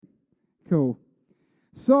Cool.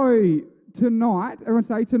 So tonight, everyone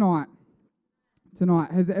say tonight. Tonight,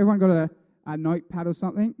 has everyone got a notepad or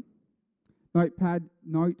something? Notepad,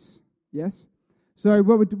 notes, yes? So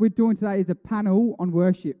what we're doing today is a panel on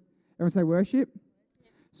worship. Everyone say worship?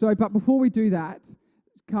 So, but before we do that,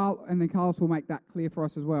 Carl and then Carlos will make that clear for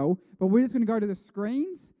us as well. But we're just going to go to the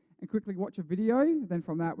screens and quickly watch a video. Then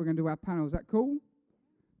from that, we're going to do our panel. Is that cool?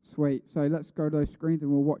 Sweet. So let's go to those screens and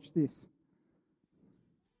we'll watch this.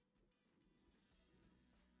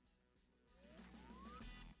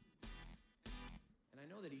 And I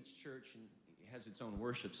know that each church has its own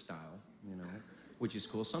worship style, which is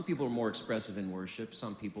cool. Some people are more expressive in worship,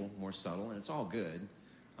 some people more subtle, and it's all good.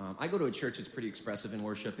 I go to a church that's pretty expressive in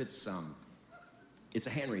worship. It's a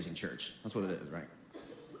hand-raising church. That's what it is, right?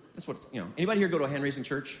 That's what, Anybody here go to a hand-raising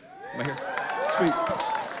church? Am I here? Sweet.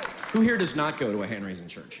 Who here does not go to a hand-raising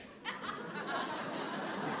church?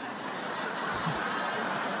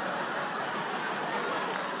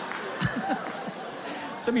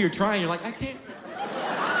 Some of you are trying, you're like, I can't.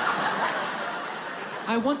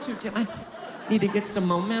 I want to, Tim. I need to get some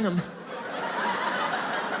momentum.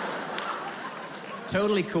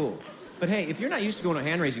 Totally cool. But hey, if you're not used to going to a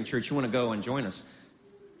hand-raising church, you want to go and join us,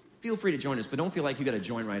 feel free to join us, but don't feel like you got to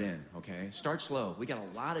join right in, okay? Start slow. We got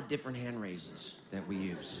a lot of different hand raises that we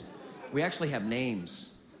use. We actually have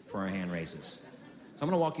names for our hand raises. So I'm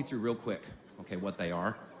going to walk you through real quick, okay, what they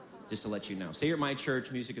are, just to let you know. Say you're at my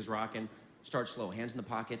church, music is rocking. Start slow. Hands in the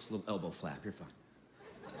pockets, little elbow flap. You're fine.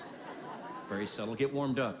 Very subtle. Get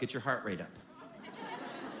warmed up. Get your heart rate up.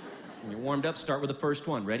 When you're warmed up, start with the first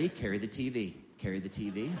one. Ready? Carry the TV. Carry the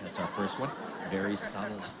TV. That's our first one. Very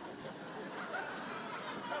subtle.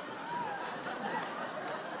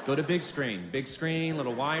 Go to big screen. Big screen, a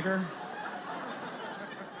little wider.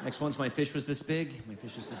 Next one's my fish was this big. My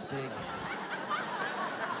fish was this big.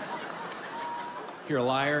 If you're a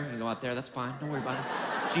liar, you go out there, that's fine. Don't worry about it.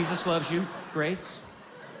 Jesus loves you. Grace.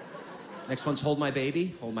 Next one's hold my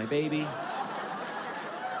baby. Hold my baby.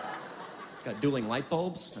 Got dueling light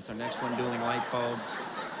bulbs. That's our next one, dueling light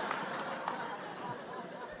bulbs.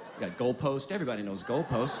 We got goalpost. Everybody knows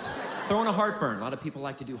goalpost. Throwing a heartburn. A lot of people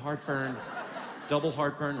like to do heartburn. Double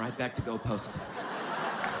heartburn, right back to goalpost.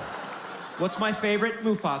 What's my favorite?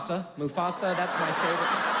 Mufasa. Mufasa, that's my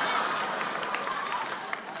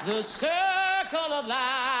favorite. The circle of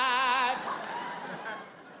life.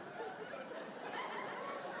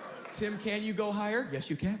 Tim, can you go higher? Yes,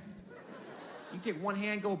 you can. You can take one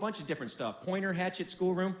hand, go a bunch of different stuff. Pointer, hatchet,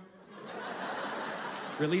 schoolroom.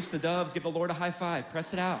 Release the doves, give the Lord a high five,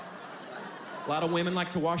 press it out. A lot of women like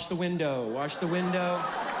to wash the window. Wash the window.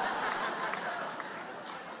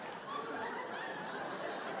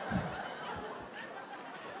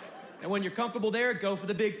 And when you're comfortable there, go for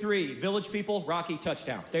the big three. Village people, Rocky,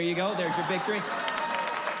 touchdown. There you go, there's your big three.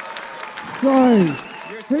 So,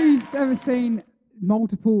 who's ever seen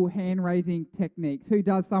multiple hand-raising techniques? Who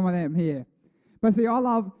does some of them here? But see,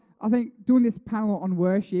 I think doing this panel on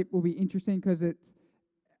worship will be interesting because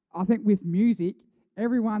I think with music,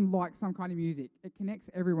 everyone likes some kind of music. It connects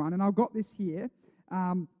everyone. And I've got this here.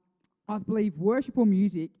 I believe worship or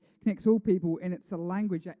music connects all people, and it's a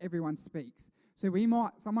language that everyone speaks. So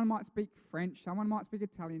someone might speak French, someone might speak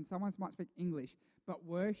Italian, someone might speak English, but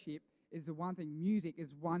worship is the one thing. Music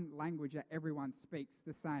is one language that everyone speaks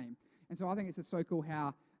the same. And so I think it's just so cool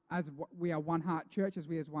how, as we are one heart church, as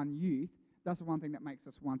we as one youth, that's the one thing that makes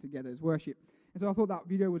us one together is worship. And so I thought that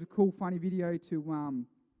video was a cool, funny video to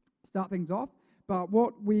start things off. But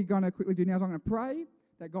what we're going to quickly do now is I'm going to pray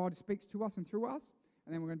that God speaks to us and through us,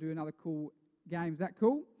 and then we're going to do another cool game. Is that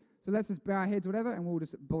cool? So let's just bow our heads, whatever, and we'll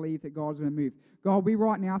just believe that God's going to move. God, we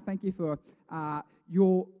right now thank you for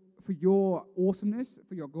your awesomeness,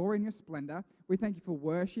 for your glory and your splendor. We thank you for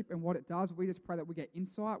worship and what it does. We just pray that we get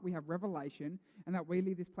insight, we have revelation, and that we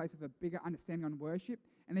leave this place with a bigger understanding on worship,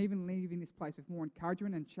 and even leaving this place with more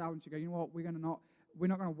encouragement and challenge to go, you know what, we're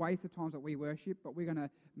not going to waste the times that we worship, but we're going to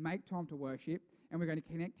make time to worship, and we're going to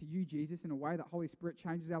connect to you, Jesus, in a way that Holy Spirit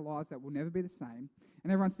changes our lives that will never be the same.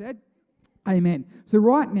 And everyone said, amen. So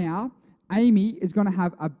right now, Amy is going to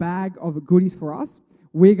have a bag of goodies for us.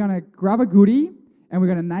 We're going to grab a goodie, and we're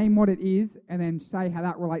going to name what it is, and then say how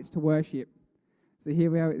that relates to worship. So here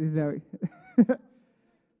we are. This is how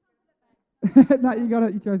no, you got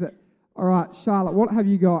it. You chose it. All right, Charlotte, what have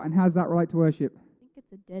you got, and how does that relate to worship? I think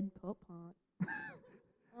it's a dead pop plant.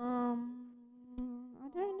 I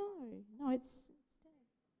don't know. No, it's dead.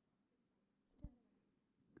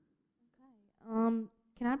 Okay.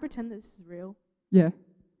 Can I pretend this is real? Yeah.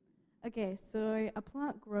 Okay, so a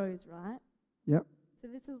plant grows, right? Yep. So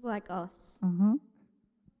this is like us. Uh-huh.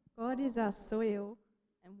 God is our soil,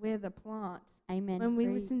 and we're the plant. Amen. When we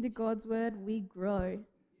Preach. listen to God's word, we grow.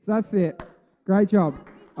 So that's it. Great job.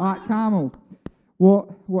 All right, Carmel,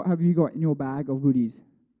 what have you got in your bag of goodies?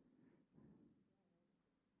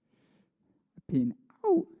 A pin.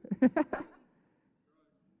 Oh.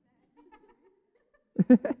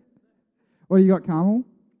 What do you got, Carmel?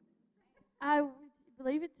 I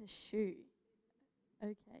believe it's a shoe.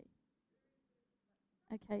 Okay.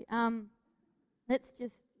 Okay. Let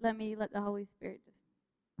the Holy Spirit just.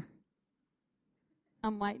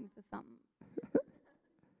 I'm waiting for something.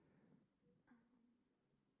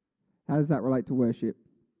 How does that relate to worship?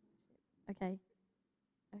 Okay.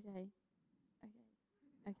 Okay.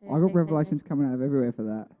 Okay. I got revelations coming out of everywhere for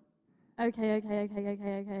that. Okay.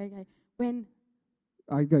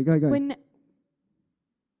 When Go.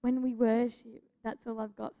 when we worship, that's all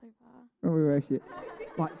I've got so far. When we worship.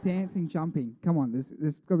 Like dancing, jumping. Come on,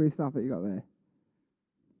 there's got to be stuff that you got there.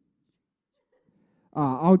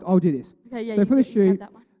 I'll do this. Okay, yeah. So for the you shoe, have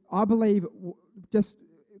that one. I believe just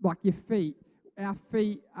like your feet, our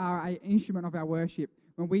feet are an instrument of our worship.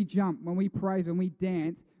 When we jump, when we praise, when we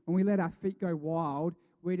dance, when we let our feet go wild,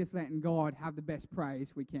 we're just letting God have the best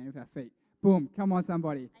praise we can with our feet. Boom. Come on,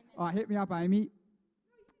 somebody. Amen. All right, hit me up, Amy.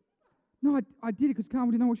 No, I did it because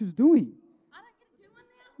Carmel didn't know what she was doing. I don't get to do one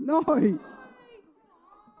now? No.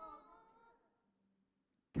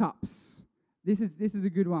 Cups. This is a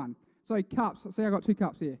good one. So cups. See, I got 2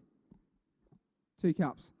 cups here. 2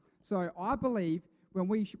 cups. So I believe when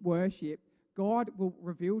we worship, God will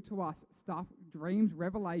reveal to us stuff, dreams,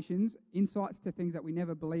 revelations, insights to things that we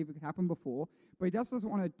never believed could happen before. But He just doesn't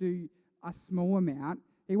want to do a small amount.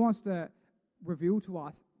 He wants to reveal to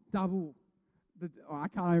us double. I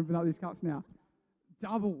can't open up these cups now.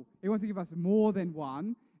 Double. He wants to give us more than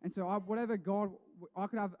one. And so whatever God, I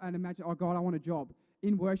could have an imagine, oh God, I want a job.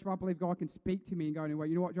 In worship, I believe God can speak to me and go, well,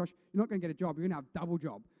 you know what, Josh, you're not going to get a job. You're going to have double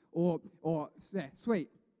job. Or yeah, sweet.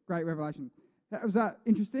 Great revelation. Was that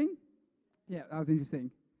interesting? Yeah, that was interesting.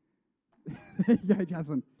 There you go,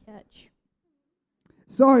 Jaslyn. Catch.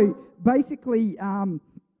 So basically,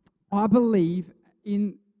 I believe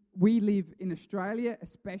we live in Australia,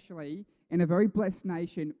 especially in a very blessed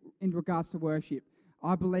nation in regards to worship.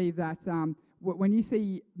 I believe that when you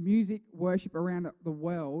see music worship around the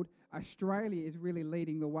world, Australia is really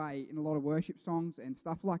leading the way in a lot of worship songs and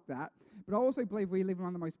stuff like that. But I also believe we live in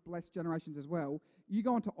one of the most blessed generations as well. You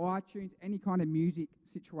go onto iTunes, any kind of music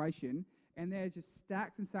situation, and there's just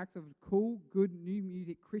stacks and stacks of cool, good, new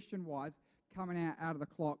music, Christian-wise, coming out of the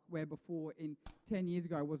clock, where before, 10 years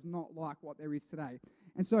ago, was not like what there is today.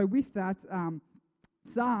 And so with that,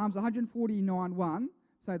 Psalms 149:1,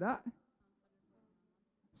 say that.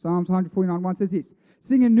 Psalms 149:1 says this: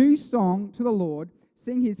 sing a new song to the Lord,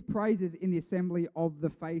 sing His praises in the assembly of the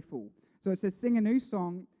faithful. So it says sing a new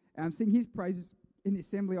song, sing His praises in the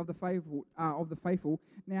assembly of the faithful.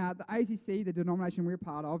 Now, the ACC, the denomination we're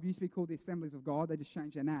part of, used to be called the Assemblies of God. They just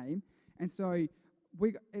changed their name. And so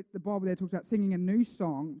the Bible there talks about singing a new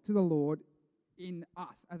song to the Lord in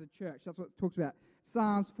us as a church. That's what it talks about.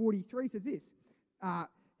 Psalms 43 says this: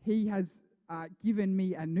 He has given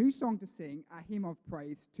me a new song to sing, a hymn of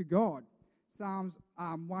praise to God. Psalms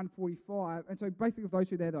 145. And so basically, with those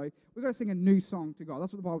two there, though, we've got to sing a new song to God.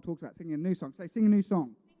 That's what the Bible talks about, singing a new song. Say, sing a new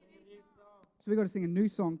song. So we've got to sing a new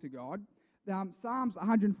song to God. Psalms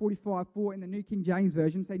 145:4 in the New King James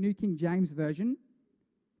Version, say New King James Version,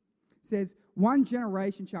 says, one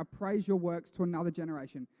generation shall praise your works to another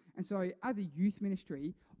generation. And so as a youth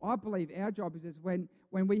ministry, I believe our job is when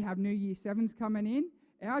we have New Year 7s coming in,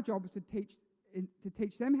 our job is to teach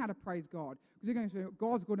them how to praise God. Because they're going to say,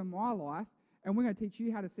 God's good in my life, and we're going to teach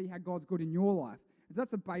you how to see how God's good in your life. Because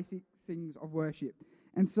that's the basic things of worship.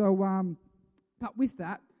 And so, but with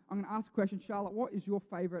that, I'm going to ask a question. Charlotte, what is your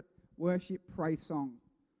favourite worship praise song?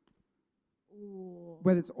 Ooh.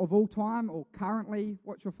 Whether it's of all time or currently,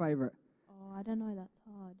 what's your favourite? Oh, I don't know. That's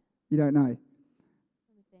hard. You don't know? Let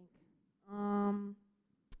me think.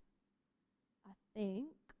 I think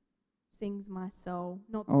Sings My Soul.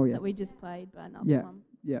 Not that we just played, but another one.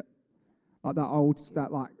 Yeah. Like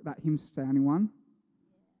that hymn sounding one.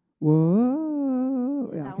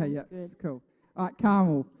 Whoa. Yeah, okay, that one's it's cool. All right,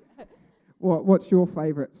 Carmel. What's your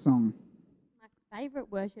favourite song? My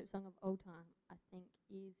favourite worship song of all time, I think,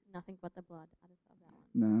 is Nothing But the Blood. I just love that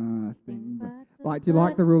one. Nothing. But Like, do you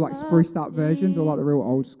like the real spruced up versions or like the real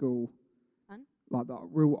old school? Fun? Like the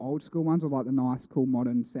real old school ones or like the nice, cool,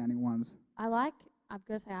 modern sounding ones? I've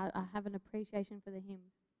got to say, I have an appreciation for the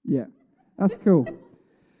hymns. Yeah, that's cool.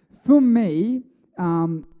 For me, if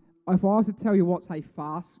I was to tell you what's a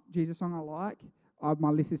fast Jesus song I like, my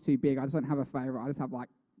list is too big. I just don't have a favourite. I just have like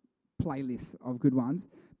playlists of good ones.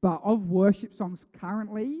 But of worship songs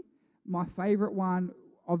currently, My favourite one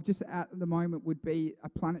of just at the moment would be a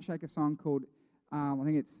Planet Shaker song called, I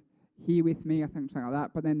think it's Here With Me, I think something like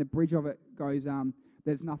that. But then the bridge of it goes,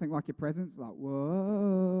 there's nothing like your presence. Like,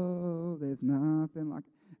 whoa, there's nothing like...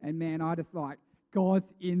 And man, I just like,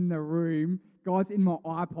 God's in the room. God's in my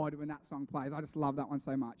iPod when that song plays. I just love that one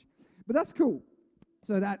so much. But that's cool.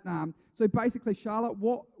 So so basically, Charlotte,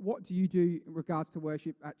 what do you do in regards to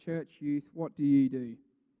worship at church, youth? What do you do?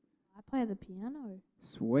 I play the piano.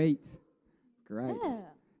 Sweet. Great. Yeah.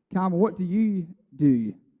 Carmel, what do you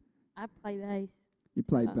do? I play bass. You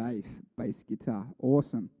play bass guitar.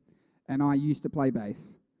 Awesome. And I used to play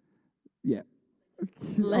bass. Yeah.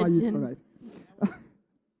 I used to play bass.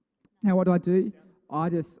 Now what do? I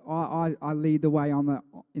lead the way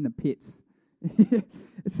in the pits.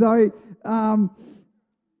 So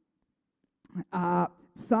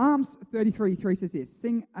Psalms 33:3 says this: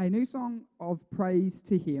 sing a new song of praise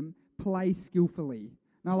to him, play skillfully.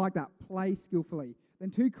 And I like that, play skillfully. Then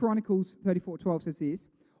 2 Chronicles 34:12 says this: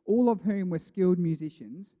 all of whom were skilled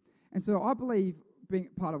musicians. And so I believe being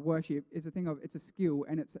part of worship is a thing of, it's a skill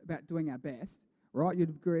and it's about doing our best, right? You'd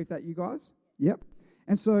agree with that, you guys? Yep.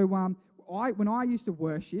 And so when I used to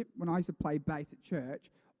worship, when I used to play bass at church,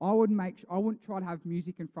 I wouldn't try to have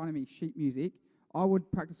music in front of me, sheet music. I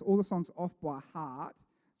would practice all the songs off by heart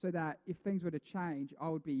so that if things were to change, I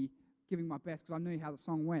would be giving my best because I knew how the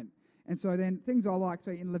song went. And so then things I like,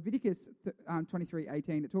 so in Leviticus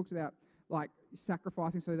 23:18, it talks about like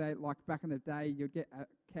sacrificing. So they, like back in the day, you'd get a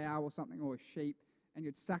cow or something or a sheep and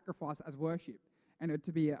you'd sacrifice it as worship. And it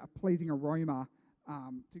to be a pleasing aroma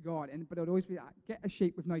to God. But it would always be, get a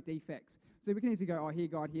sheep with no defects. So we can easily go, oh, here,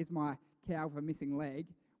 God, here's my cow with a missing leg.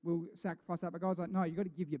 We'll sacrifice that. But God's like, no, you've got to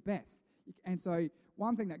give your best. And so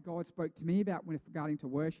one thing that God spoke to me about when regarding to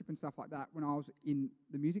worship and stuff like that when I was in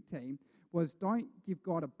the music team was don't give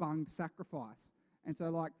God a bunged sacrifice. And so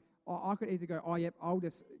like I could easily go, oh, yep, I'll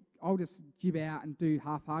just jib out and do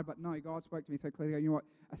half-hard. But no, God spoke to me so clearly, you know what,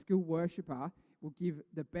 a skilled worshipper will give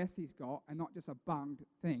the best he's got and not just a bunged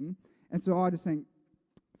thing. And so I just think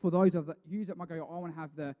for those of the yous that might go,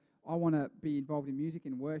 I want to be involved in music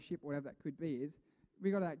and worship, whatever that could be, is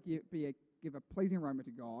we got to give a pleasing aroma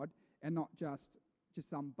to God and not just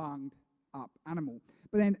some bunged up animal.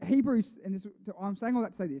 But then Hebrews, and this, I'm saying all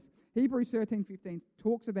that to say this, Hebrews 13:15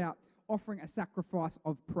 talks about offering a sacrifice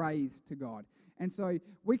of praise to God. And so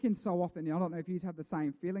we can so often, I don't know if you have the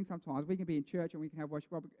same feeling sometimes, we can be in church and we can have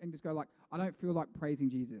worship and just go like, I don't feel like praising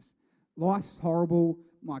Jesus. Life's horrible,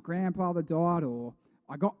 my grandfather died, or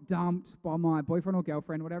I got dumped by my boyfriend or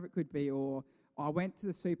girlfriend, whatever it could be, or I went to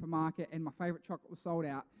the supermarket and my favourite chocolate was sold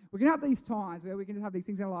out. We can have these times where we can just have these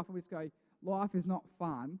things in our life and we just go, life is not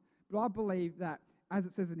fun. But I believe that, as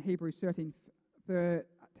it says in Hebrews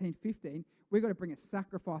 13:15, we've got to bring a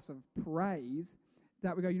sacrifice of praise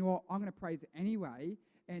that we go, you know what, I'm going to praise it anyway.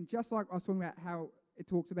 And just like I was talking about how it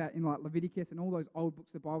talks about in like Leviticus and all those old books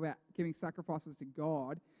of the Bible about giving sacrifices to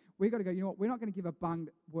God, we've got to go, you know what, we're not going to give a bunged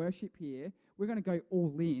worship here. We're going to go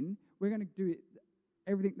all in. We're going to do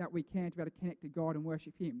everything that we can to be able to connect to God and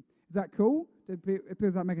worship Him. Is that cool?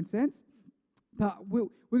 Is that making sense? But we're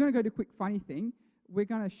going to go to a quick funny thing. We're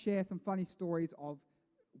going to share some funny stories of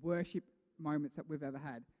worship moments that we've ever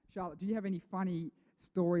had. Charlotte, do you have any funny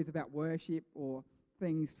stories about worship or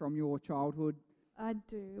things from your childhood? I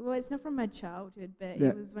do. Well, it's not from my childhood, but Yeah.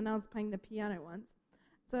 it was when I was playing the piano once.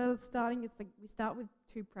 So I was starting, it's like we start with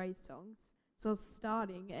 2 praise songs. So I was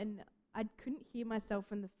starting and I couldn't hear myself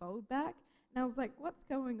in the fold back. And I was like, what's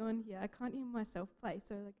going on here? I can't hear myself play.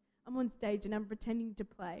 So like I'm on stage and I'm pretending to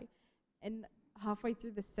play. And halfway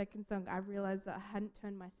through the second song, I realized that I hadn't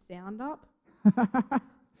turned my sound up. So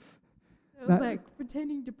I was like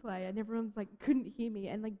pretending to play and everyone's like couldn't hear me.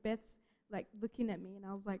 And like Beth's like looking at me and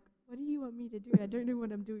I was like, what do you want me to do? I don't know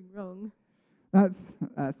what I'm doing wrong. That's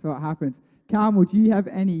what happens. Carmel, do you have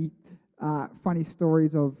any funny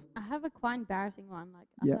stories of... I have a quite embarrassing one. Like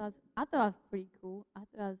I thought I was pretty cool. I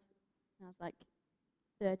thought when I was like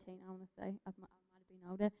 13, I want to say. I might have been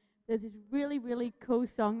older. There's this really, really cool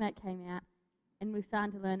song that came out, and we were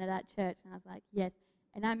starting to learn it at church, and I was like, yes.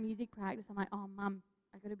 And at music practice, I'm like, oh, Mum,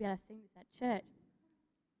 I got to be able to sing this at church.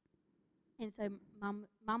 And so Mum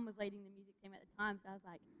was leading the music team at the time, so I was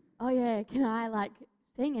like, oh, yeah, can I, like,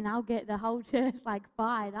 sing? And I'll get the whole church, like,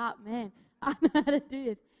 fired up, man. I know how to do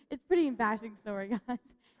this. It's a pretty embarrassing story, guys.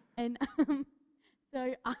 And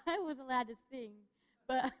so I was allowed to sing,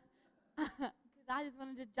 but because I just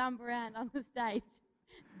wanted to jump around on the stage.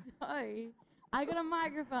 So I got a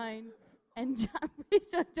microphone, and I'm pretty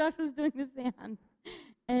sure Josh was doing the sound.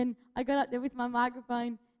 And I got up there with my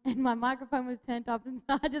microphone, and my microphone was turned off, and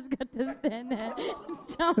so I just got to stand there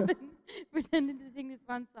and pretending to sing this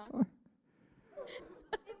one song.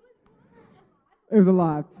 It was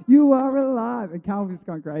alive. You are alive. And Carl was just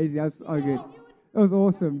going crazy. That was so good. It was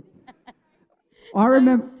awesome. I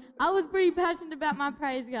remember. I was pretty passionate about my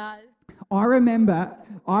praise, guys. I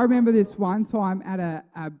remember this one time at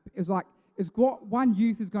it was like, it's what one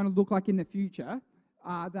youth is going to look like in the future.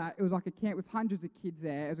 That it was like a camp with hundreds of kids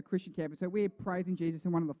there. It was a Christian camp. And so we're praising Jesus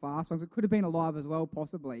in one of the fast songs. It could have been alive as well,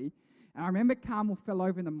 possibly. And I remember Carmel fell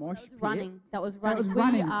over in the mosh pit. That was running. That was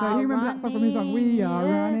running. So you remember that song from his song, We Are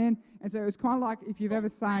Running? And so it was kind of like if you've ever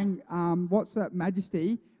sang, what's that,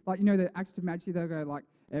 Majesty? Like, you know, the Acts of Majesty, they'll go like,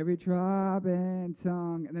 every tribe and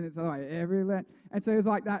tongue, and then it's like every land. And so it was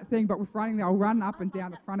like that thing, but with running, they'll run up and down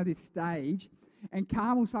the front of this stage, and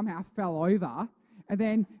Carmel somehow fell over, and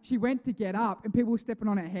then she went to get up, and people were stepping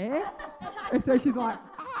on her hair, and so she's like,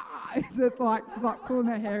 ah! It's just like, she's like pulling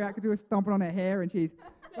her hair out because we were stomping on her hair, and she's...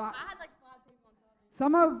 But I had like 5 people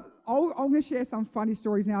on top. I'm going to share some funny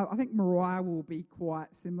stories now. I think Mariah will be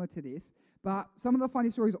quite similar to this, but some of the funny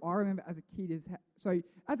stories I remember as a kid is... So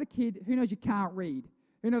as a kid, who knows you can't read?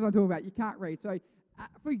 Who knows what I'm talking about? You can't read. So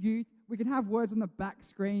for youth, we can have words on the back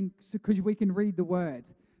screen because we can read the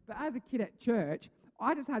words. But as a kid at church,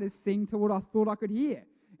 I just had to sing to what I thought I could hear.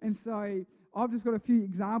 And so I've just got a few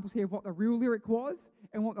examples here of what the real lyric was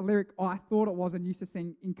and what the lyric I thought it was and used to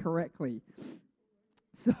sing incorrectly.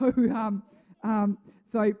 So,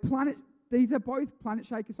 these are both Planet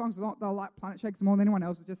Shaker songs. They're like Planet Shakers more than anyone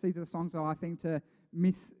else. It's just these are the songs that I seem to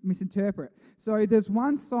misinterpret. So there's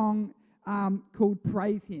one song called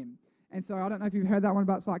Praise Him. And so I don't know if you've heard that one,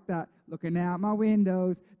 but it's like that, looking out my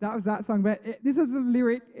windows. That was that song. But this is the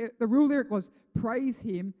lyric. The real lyric was, praise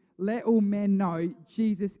Him, let all men know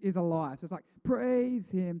Jesus is alive. So it's like,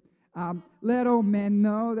 praise Him, let all men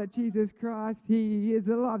know that Jesus Christ, He is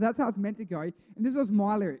alive. That's how it's meant to go. And this was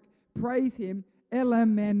my lyric. Praise Him, let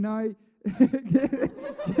men know.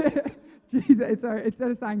 Jesus. So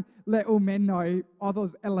instead of saying, let all men know, I thought it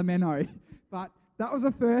was elemento. But that was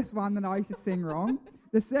the first one that I used to sing wrong.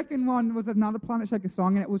 The second one was another Planet Shaker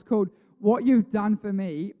song, and it was called What You've Done For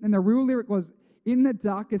Me. And the real lyric was, in the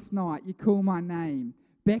darkest night, you call my name,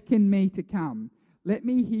 beckon me to come. Let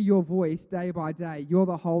me hear your voice day by day. You're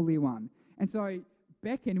the Holy One. And so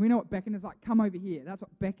beckon, we know what beckon is like, come over here. That's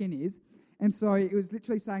what beckon is. And so it was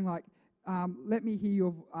literally saying like, let me hear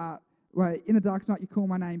your, in the darkest night, you call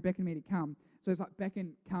my name, beckon me to come. So it's like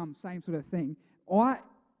beckon, come, same sort of thing.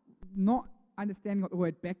 Not understanding what the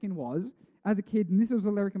word beckon was as a kid, and this was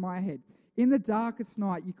the lyric in my head. In the darkest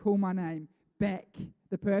night, you call my name, beck,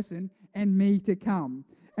 the person, and me to come.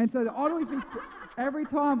 And so I'd always be, every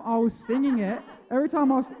time I was singing it,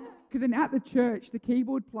 because then at the church, the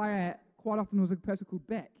keyboard player quite often was a person called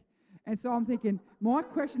Beck. And so I'm thinking, my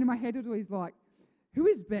question in my head was always like, who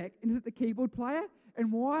is Beck? And is it the keyboard player?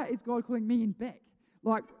 And why is God calling me in Beck?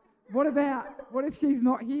 Like, what if she's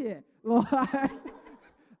not here? Like...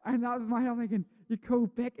 And that was my head. I'm thinking, you call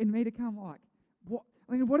Beck and me to come? Like, what?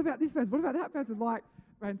 I mean, what about this person? What about that person? Like,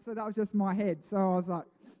 and so that was just my head. So I was like,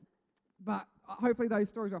 but hopefully those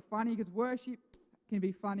stories are funny because worship can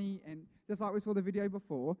be funny, and just like we saw the video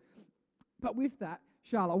before. But with that,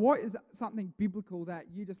 Charlotte, what is something biblical that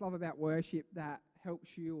you just love about worship that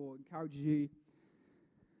helps you or encourages you?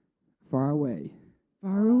 Far away.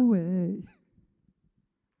 Far away.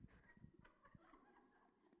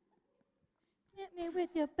 Hit me with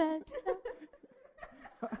your best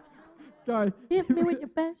shot. Go. Hit me with your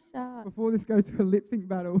best shot. Before this goes to a lip sync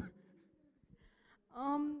battle.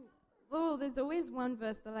 Well, there's always one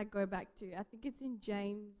verse that I go back to. I think it's in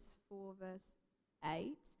James 4, verse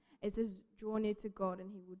 8. It says, draw near to God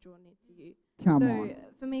and He will draw near to you. Come so on.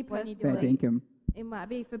 For me Fair personally, dinkum. it might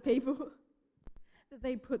be for people that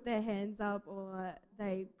they put their hands up or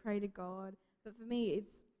they pray to God. But for me,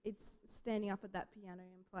 it's standing up at that piano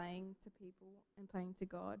and playing to people and playing to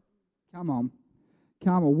God. Come on.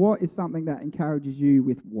 Carmel, what is something that encourages you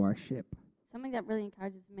with worship? Something that really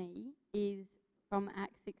encourages me is from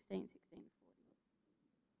Acts 16:40.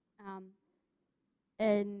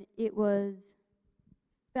 And it was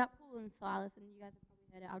about Paul and Silas, and you guys have probably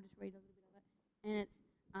heard it. I'll just read a little bit of it. And it's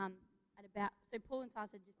so Paul and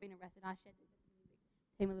Silas had just been arrested. I shared this with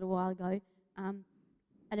the team a little while ago.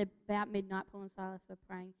 At about midnight, Paul and Silas were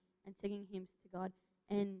praying and singing hymns to God,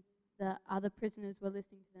 and the other prisoners were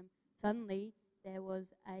listening to them. Suddenly, there was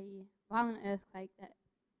a violent earthquake that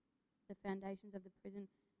the foundations of the prison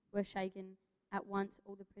were shaken. At once,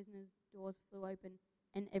 all the prisoners' doors flew open,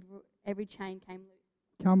 and every chain came loose.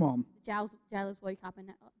 Come on. The jailers woke up and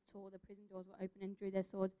saw the prison doors were open and drew their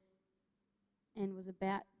swords and was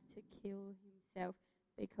about to kill himself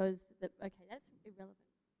because that's irrelevant.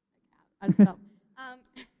 Okay, I'll stop.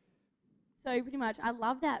 So pretty much, I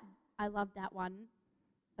love that one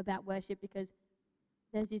about worship because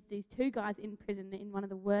there's these two guys in prison in one of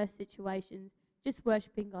the worst situations, just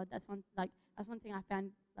worshiping God. That's one thing I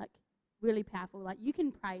found like really powerful. Like you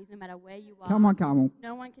can praise no matter where you are. Come on, Carmel.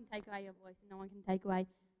 No one can take away your voice, and no one can take away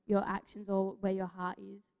your actions or where your heart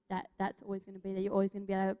is. That's always going to be there. You're always going to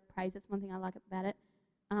be able to praise. That's one thing I like about it.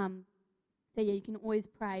 So yeah, you can always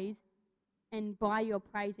praise, and by your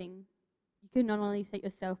praising, you can not only set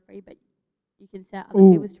yourself free, but you can set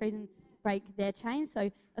other people's trees and break their chains.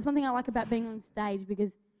 So that's one thing I like about being on stage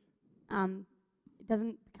because it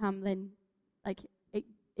doesn't become then like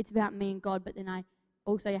it's about me and God, but then I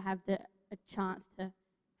also have a chance to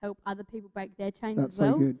help other people break their chains as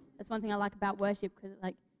well. So good. That's one thing I like about worship because it's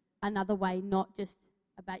like another way, not just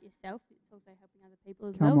about yourself, it's also helping other people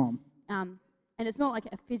as well. Come on. And it's not like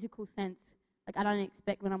a physical sense. Like I don't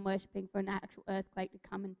expect when I'm worshipping for an actual earthquake to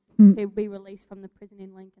come and be released from the prison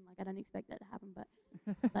in Lincoln. Like I don't expect that to happen, but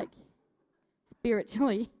like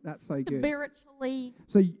spiritually. That's so good. Spiritually.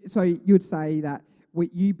 So you would say that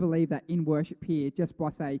you believe that in worship here, just by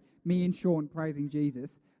say me and Sean praising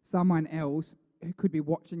Jesus, someone else who could be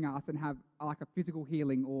watching us and have like a physical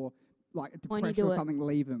healing or like a depression or something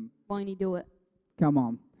leave them. Why don't you do it? Come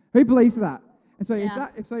on. Who believes that? And so Yeah.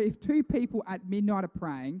 if two people at midnight are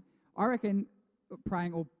praying, I reckon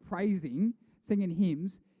praying or praising, singing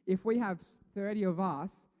hymns, if we have 30 of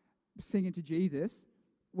us singing to Jesus,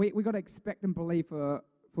 we got to expect and believe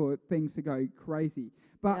for things to go crazy.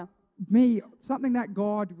 But something that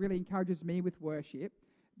God really encourages me with worship,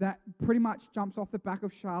 that pretty much jumps off the back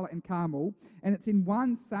of Charlotte and Carmel, and it's in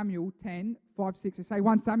 1 Samuel 10, 5, 6. So say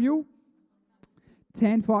 1 Samuel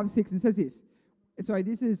 10, 5, 6, and it says this. And so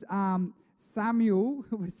this is Samuel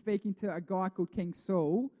who was speaking to a guy called King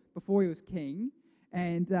Saul before he was king,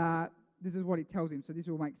 and this is what he tells him, so this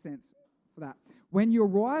will make sense for that. When you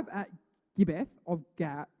arrive at Gibeath of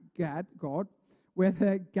Gad, where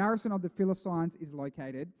the garrison of the Philistines is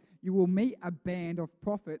located, you will meet a band of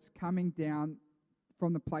prophets coming down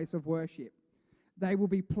from the place of worship. They will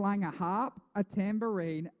be playing a harp, a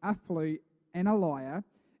tambourine, a flute, and a lyre,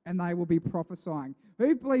 and they will be prophesying.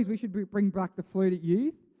 Who believes we should bring back the flute at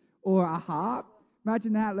youth or a harp?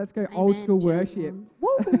 Imagine that. Let's go old school worship.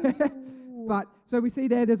 But so we see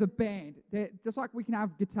there's a band. Just like we can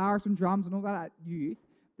have guitarists and drums and all that at youth,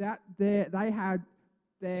 they had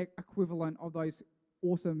their equivalent of those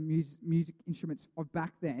awesome music instruments of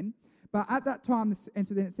back then. But at that time, and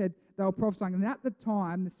so then it said they were prophesying, and at the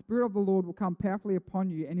time, the Spirit of the Lord will come powerfully upon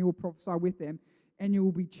you, and you will prophesy with them, and you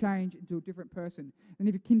will be changed into a different person. And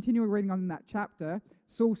if you continue reading on in that chapter,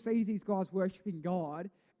 Saul sees these guys worshipping God,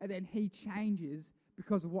 and then he changes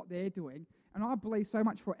because of what they're doing. And I believe so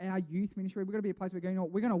much for our youth ministry, we're going to be a place where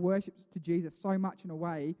we're going to worship to Jesus so much in a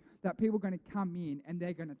way that people are going to come in and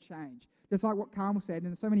they're going to change. Just like what Carmel said, and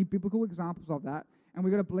there's so many biblical examples of that, and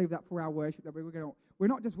we've got to believe that for our worship, that we're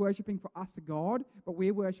not just worshipping for us to God, but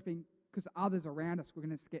we're worshipping because others around us, we're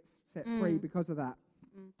going to get set free because of that.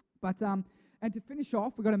 But and to finish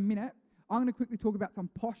off, we've got a minute. I'm going to quickly talk about some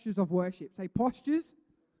postures of worship. Say postures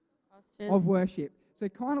of worship. So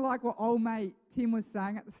kind of like what old mate Tim was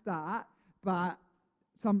saying at the start, but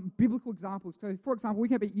some biblical examples. So for example, we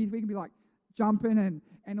can be like jumping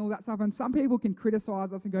and all that stuff. And some people can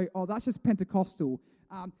criticize us and go, oh, that's just Pentecostal.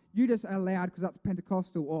 You just are loud because that's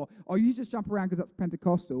Pentecostal. Or you just jump around because that's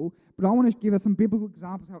Pentecostal. But I want to give us some biblical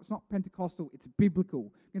examples how it's not Pentecostal, it's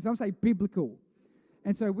biblical. Can someone say biblical?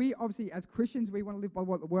 And so we obviously, as Christians, we want to live by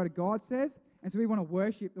what the Word of God says. And so we want to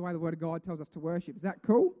worship the way the Word of God tells us to worship. Is that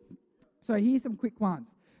cool? So here's some quick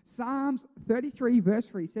ones. Psalms 33 verse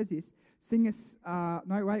 3 says this. Sing us,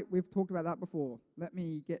 no wait, we've talked about that before. Let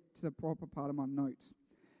me get to the proper part of my notes.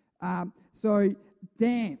 So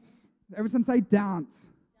dance. Everyone say dance.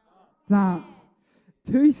 Dance.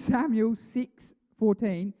 2 Samuel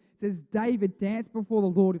 6:14 says David danced before the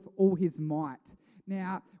Lord with all his might.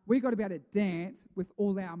 Now, we've got to be able to dance with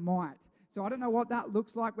all our might. So I don't know what that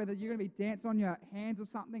looks like, whether you're going to be dancing on your hands or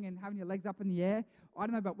something and having your legs up in the air. I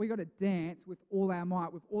don't know, but we've got to dance with all our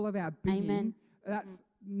might, with all of our being. Amen. That's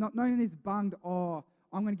not knowing this bunged, I'm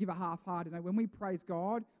going to give a half-hearted. No, when we praise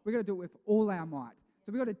God, we've got to do it with all our might.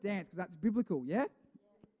 So we've got to dance because that's biblical, yeah?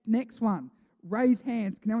 Next one, raise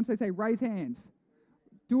hands. Can anyone say raise hands?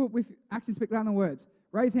 Do it with action, speak louder than words.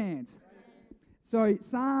 Raise hands. So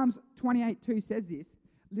Psalms 28:2 says this,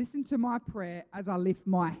 listen to my prayer as I lift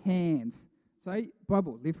my hands. So,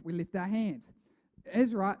 Bible, we lift our hands.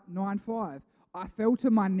 Ezra 9:5, I fell to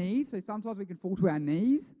my knees, so sometimes we can fall to our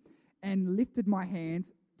knees, and lifted my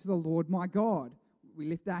hands to the Lord my God. We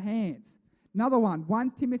lift our hands. Another one,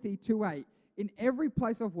 1 Timothy 2:8, in every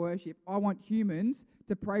place of worship, I want humans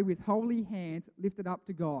to pray with holy hands lifted up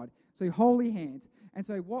to God. So holy hands. And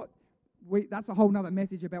so that's a whole nother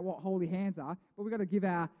message about what holy hands are, but we've got to give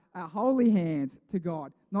our holy hands to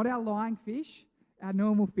God. Not our lying fish, our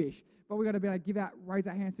normal fish, but we've got to be able to raise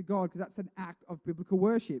our hands to God because that's an act of biblical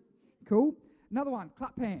worship. Cool? Another one,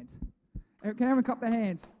 clap hands. Can everyone clap their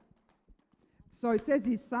hands? So it says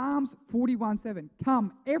here, Psalms 41:7.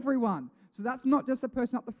 Come, everyone. So that's not just the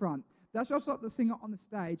person up the front. That's also not the singer on the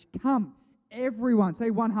stage. Come, everyone. Say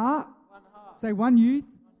one heart. One heart. Say one youth.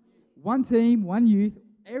 One team, one youth.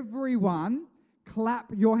 Everyone,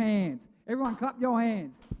 clap your hands. Everyone, clap your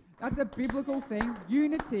hands. That's a biblical thing.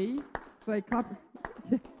 Unity. So they clap.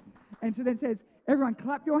 And so then it says, everyone,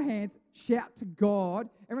 clap your hands. Shout to God.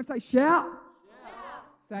 Everyone say, shout. Shout.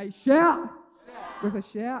 Say, shout. Shout. With a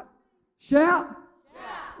shout. Shout. Shout.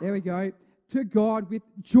 There we go. To God with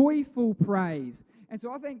joyful praise. And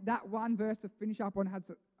so I think that one verse to finish up on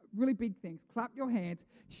has really big things. Clap your hands,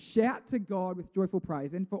 shout to God with joyful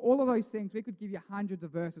praise. And for all of those things, we could give you hundreds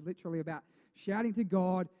of verses literally about shouting to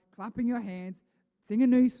God, clapping your hands, sing a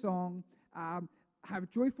new song, have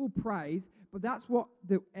joyful praise. But that's what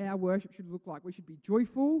our worship should look like. We should be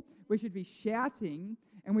joyful, we should be shouting,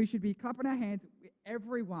 and we should be clapping our hands with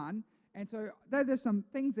everyone. And so there's some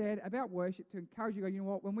things there about worship to encourage you to go, you know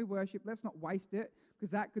what, when we worship, let's not waste it,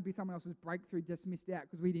 because that could be someone else's breakthrough just missed out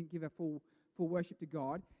because we didn't give a full worship to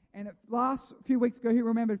God. And last few weeks ago, who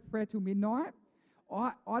remembered prayer till midnight?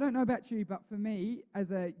 I don't know about you, but for me,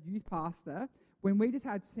 as a youth pastor, when we just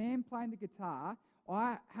had Sam playing the guitar,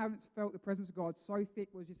 I haven't felt the presence of God so thick.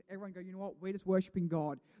 It was just everyone go, you know what, we're just worshiping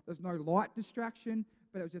God. There's no light distraction,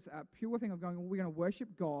 but it was just a pure thing of going, well, we're going to worship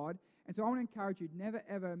God. And so I want to encourage you, never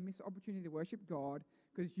ever miss the opportunity to worship God,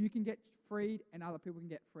 because you can get freed and other people can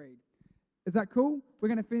get freed. Is that cool? We're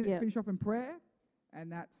going to finish off in prayer,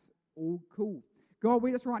 and that's all cool. God,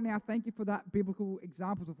 we just right now thank you for that biblical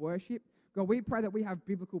examples of worship. God, we pray that we have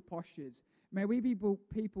biblical postures. May we be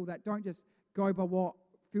people that don't just go by what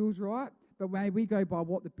feels right, but may we go by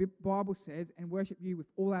what the Bible says and worship you with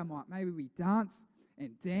all our might. May we dance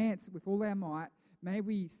with all our might. May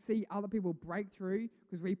we see other people break through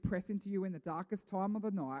because we press into you in the darkest time of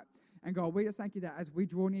the night. And God, we just thank you that as we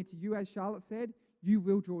draw near to you, as Charlotte said, you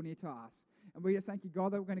will draw near to us. And we just thank you,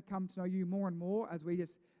 God, that we're going to come to know you more and more as we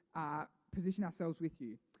just position ourselves with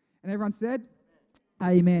you. And everyone said,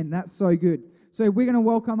 Amen. That's so good. So we're going to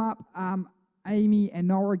welcome up Amy and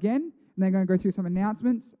Noah again, and they're going to go through some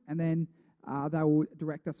announcements, and then they will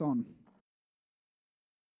direct us on.